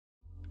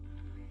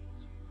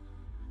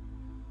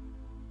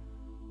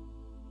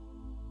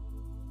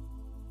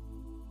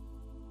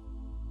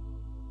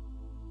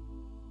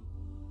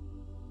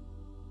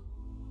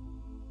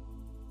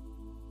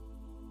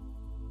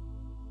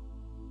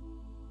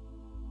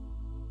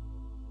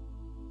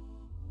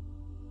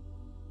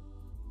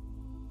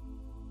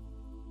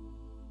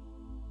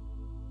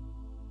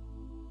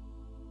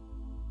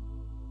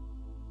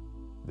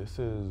This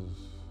is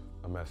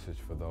a message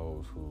for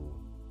those who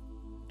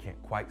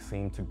can't quite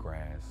seem to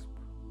grasp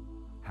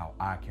how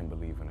I can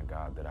believe in a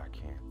God that I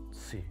can't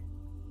see.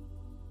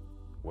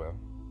 Well,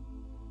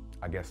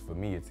 I guess for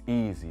me it's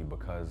easy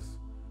because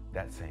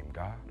that same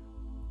God,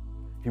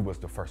 He was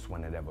the first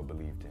one that ever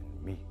believed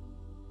in me.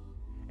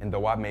 And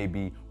though I may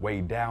be way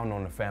down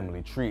on the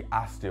family tree,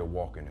 I still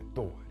walk in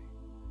authority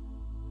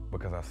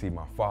because I see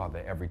my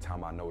Father every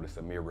time I notice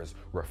a mirror's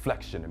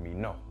reflection of me.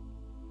 No,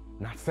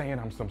 not saying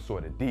I'm some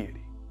sort of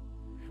deity,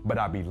 but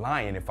I'd be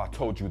lying if I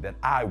told you that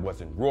I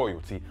wasn't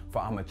royalty, for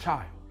I'm a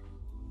child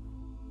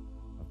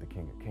of the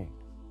King of Kings.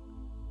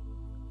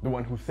 The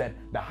one who set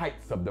the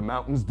heights of the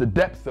mountains, the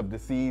depths of the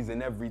seas,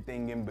 and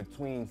everything in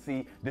between.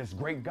 See, this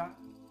great God,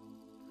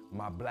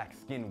 my black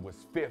skin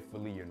was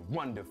fearfully and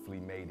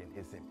wonderfully made in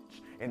His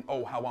image. And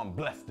oh, how I'm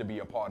blessed to be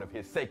a part of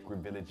His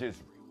sacred village,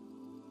 Israel.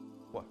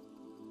 What?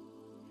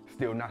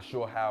 Still not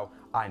sure how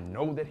I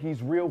know that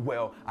He's real?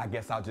 Well, I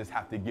guess I'll just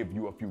have to give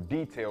you a few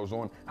details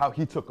on how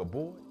He took a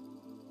boy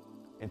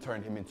and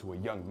turned him into a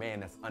young man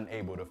that's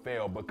unable to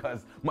fail.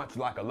 Because much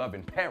like a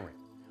loving parent,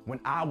 when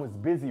I was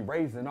busy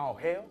raising all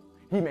hell,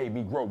 He made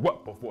me grow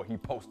up before He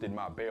posted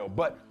my bail.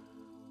 But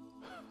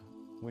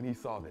when He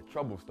saw that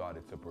trouble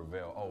started to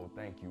prevail, oh,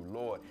 thank you,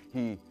 Lord,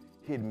 He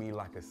hid me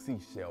like a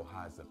seashell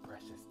hides a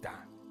precious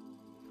diamond.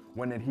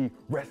 One that He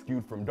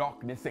rescued from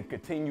darkness and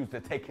continues to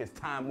take His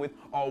time with,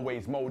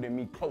 always molding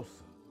me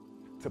closer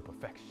to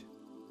perfection.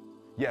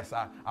 Yes,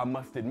 I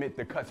must admit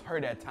the cuts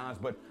hurt at times,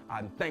 but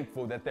I'm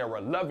thankful that they're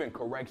a loving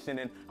correction,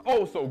 and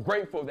oh so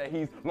grateful that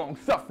He's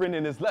long-suffering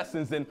in His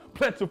lessons and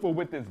plentiful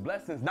with His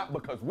blessings, not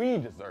because we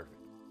deserve it,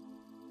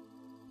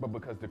 but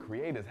because the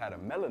Creator's had a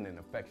melanin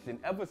affection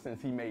ever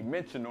since He made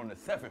mention on the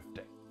seventh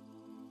day.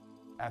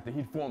 After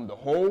He formed the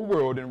whole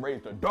world and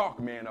raised a dark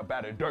man up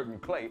out of dirt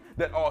and clay,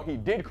 that all He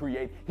did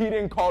create, He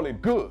didn't call it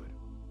good.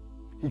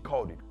 He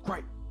called it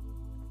great.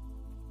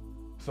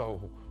 So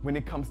when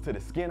it comes to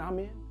the skin I'm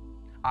in,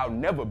 I'll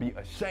never be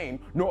ashamed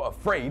nor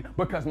afraid,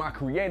 because my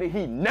Creator,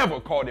 He never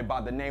called it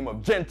by the name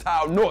of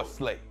Gentile nor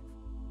slave.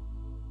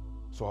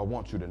 So I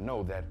want you to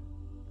know that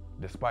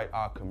despite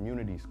our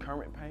community's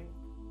current pain,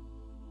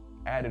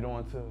 added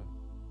on to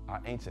our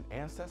ancient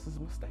ancestors'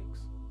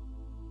 mistakes,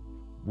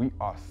 we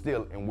are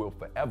still and will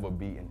forever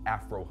be an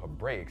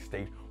Afro-Hebraic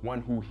state,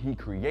 one who He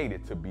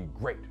created to be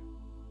great,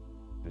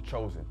 the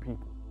chosen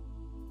people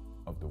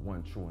of the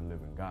one true and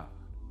living God.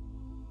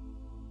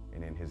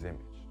 And in His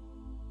image,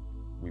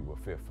 we were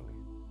fearfully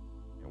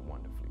and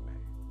wonderfully